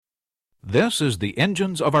This is the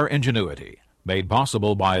Engines of Our Ingenuity, made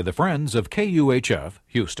possible by the friends of KUHF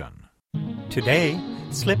Houston. Today,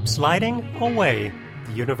 slip sliding away.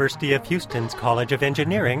 The University of Houston's College of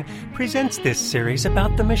Engineering presents this series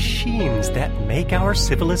about the machines that make our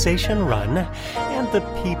civilization run and the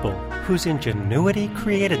people whose ingenuity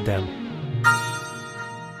created them.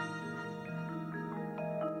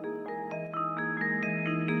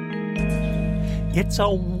 It's a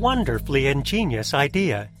wonderfully ingenious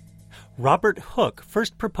idea. Robert Hooke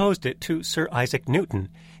first proposed it to Sir Isaac Newton,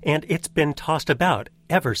 and it's been tossed about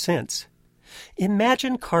ever since.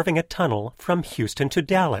 Imagine carving a tunnel from Houston to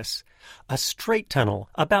Dallas, a straight tunnel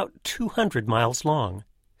about 200 miles long.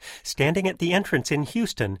 Standing at the entrance in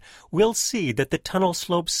Houston, we'll see that the tunnel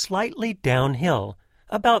slopes slightly downhill,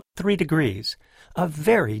 about 3 degrees, a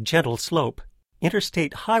very gentle slope.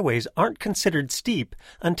 Interstate highways aren't considered steep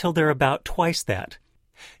until they're about twice that.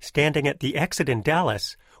 Standing at the exit in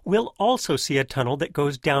Dallas, we'll also see a tunnel that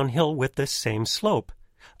goes downhill with the same slope,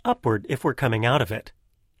 upward if we're coming out of it.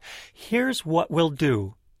 Here's what we'll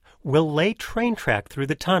do. We'll lay train track through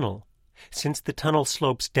the tunnel. Since the tunnel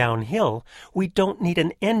slopes downhill, we don't need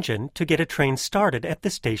an engine to get a train started at the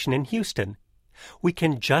station in Houston. We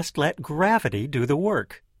can just let gravity do the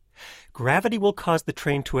work. Gravity will cause the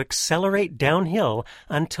train to accelerate downhill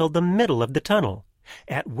until the middle of the tunnel,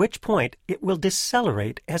 at which point it will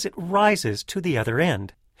decelerate as it rises to the other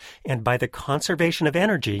end. And by the conservation of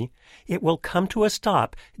energy, it will come to a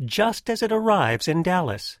stop just as it arrives in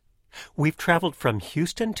Dallas. We've traveled from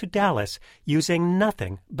Houston to Dallas using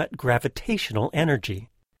nothing but gravitational energy.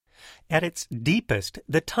 At its deepest,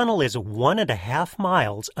 the tunnel is 1.5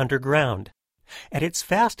 miles underground. At its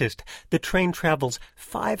fastest, the train travels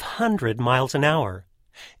 500 miles an hour.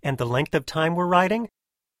 And the length of time we're riding?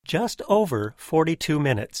 Just over 42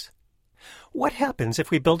 minutes. What happens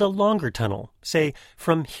if we build a longer tunnel, say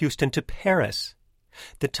from Houston to Paris?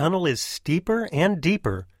 The tunnel is steeper and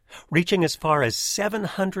deeper, reaching as far as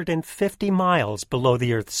 750 miles below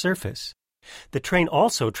the Earth's surface. The train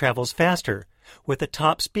also travels faster, with a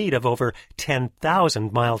top speed of over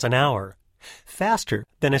 10,000 miles an hour, faster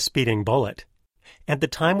than a speeding bullet. And the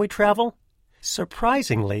time we travel?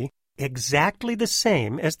 Surprisingly, exactly the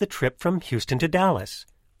same as the trip from Houston to Dallas,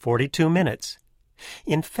 42 minutes.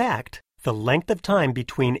 In fact, the length of time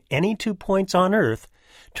between any 2 points on Earth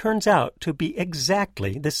turns out to be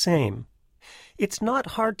exactly the same. It's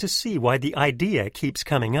not hard to see why the idea keeps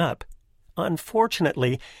coming up.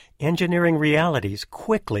 Unfortunately, engineering realities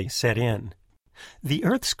quickly set in. The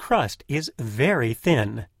Earth's crust is very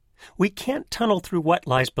thin. We can't tunnel through what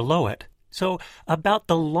lies below it. So about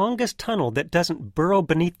the longest tunnel that doesn't burrow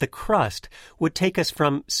beneath the crust would take us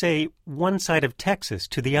from, say, one side of Texas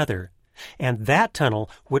to the other. And that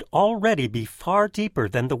tunnel would already be far deeper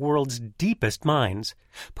than the world's deepest mines,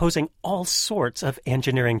 posing all sorts of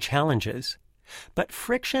engineering challenges. But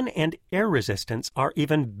friction and air resistance are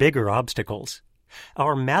even bigger obstacles.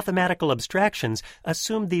 Our mathematical abstractions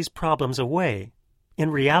assume these problems away.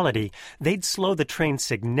 In reality, they'd slow the train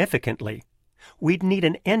significantly. We'd need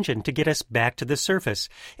an engine to get us back to the surface,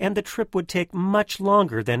 and the trip would take much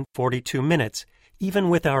longer than 42 minutes, even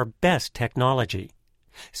with our best technology.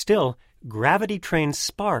 Still, gravity trains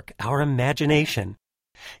spark our imagination.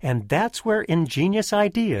 And that's where ingenious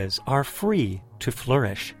ideas are free to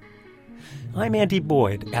flourish. I'm Andy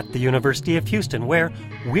Boyd at the University of Houston, where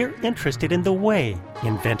we're interested in the way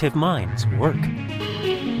inventive minds work.